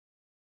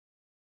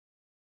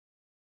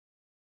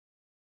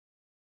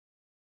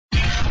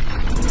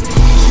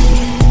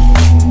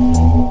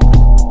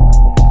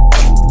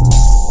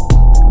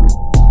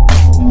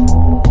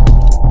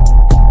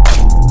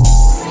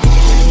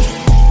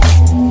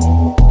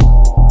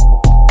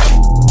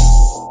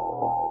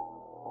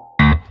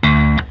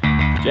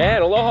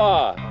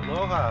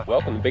Aloha.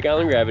 Welcome to Big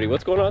Island Gravity.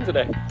 What's going on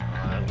today?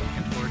 Looking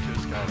forward to a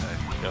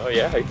skydive. Oh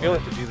yeah, how you feeling?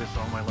 I've wanted to do this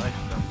all my life,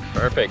 so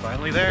Perfect.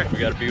 finally there. We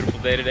got a beautiful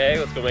day today.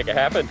 Let's go make it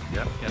happen.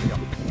 Yep, gotta go.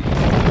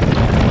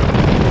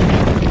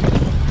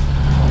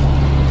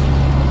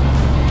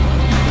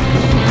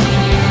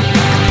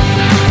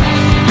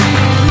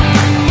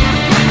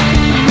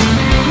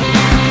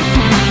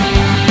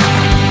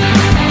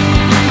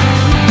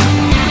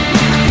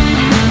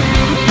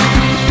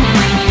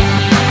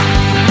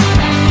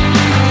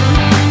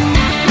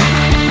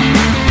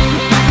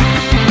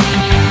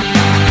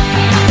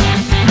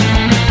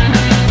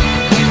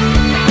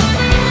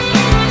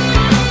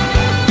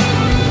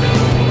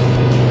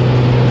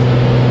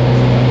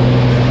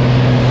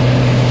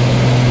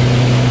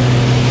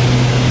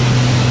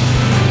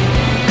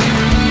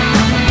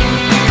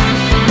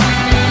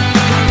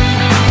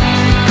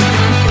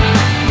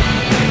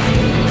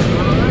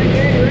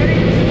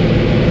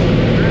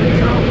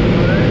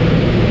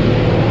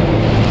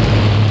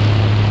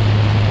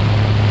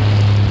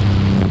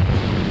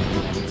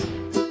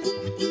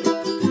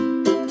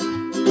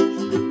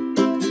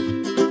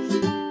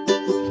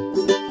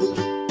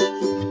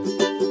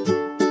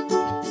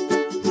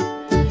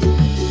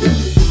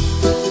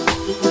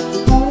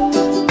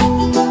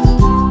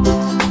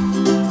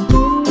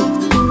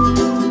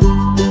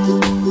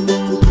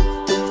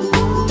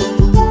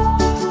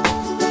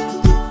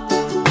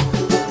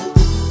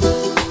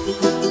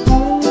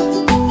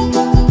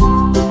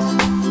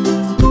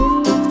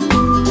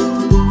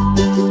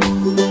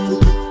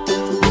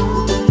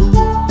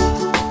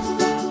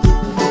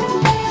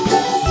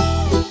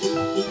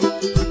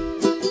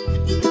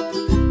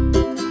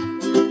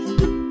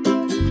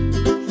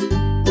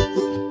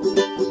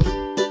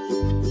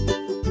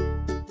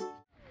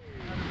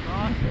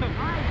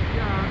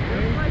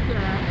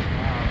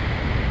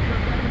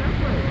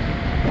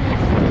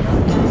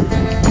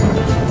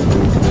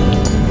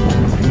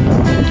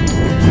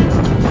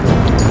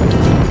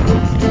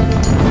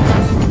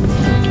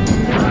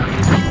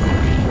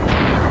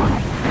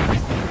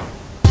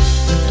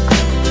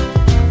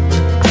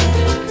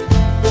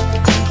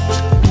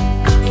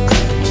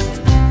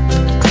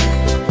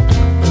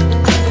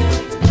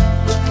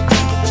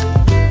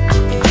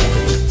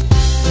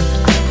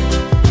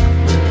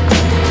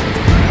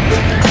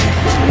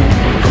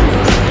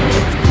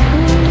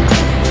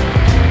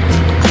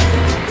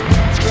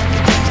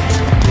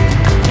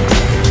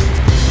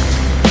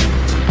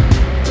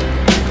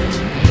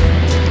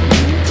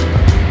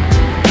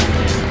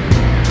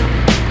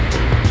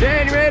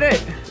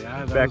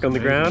 Back on the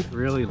ground?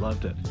 Really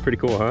loved it. Pretty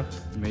cool, huh?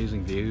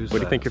 Amazing views. What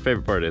do you think your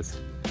favorite part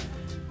is?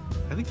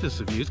 I think just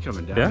the views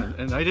coming down. Yeah?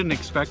 And I didn't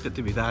expect it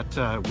to be that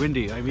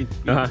windy. I mean,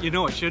 you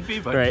know it should be,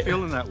 but right.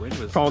 feeling that wind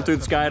was... Crawling through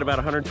the sky at about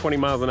 120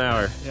 miles an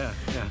hour. Yeah,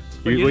 yeah.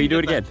 Will you do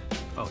it again?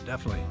 Oh,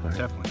 definitely, right.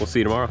 definitely. We'll see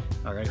you tomorrow.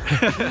 All right.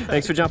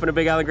 Thanks for jumping to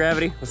Big Island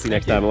Gravity. We'll see you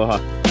next time.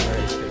 Aloha.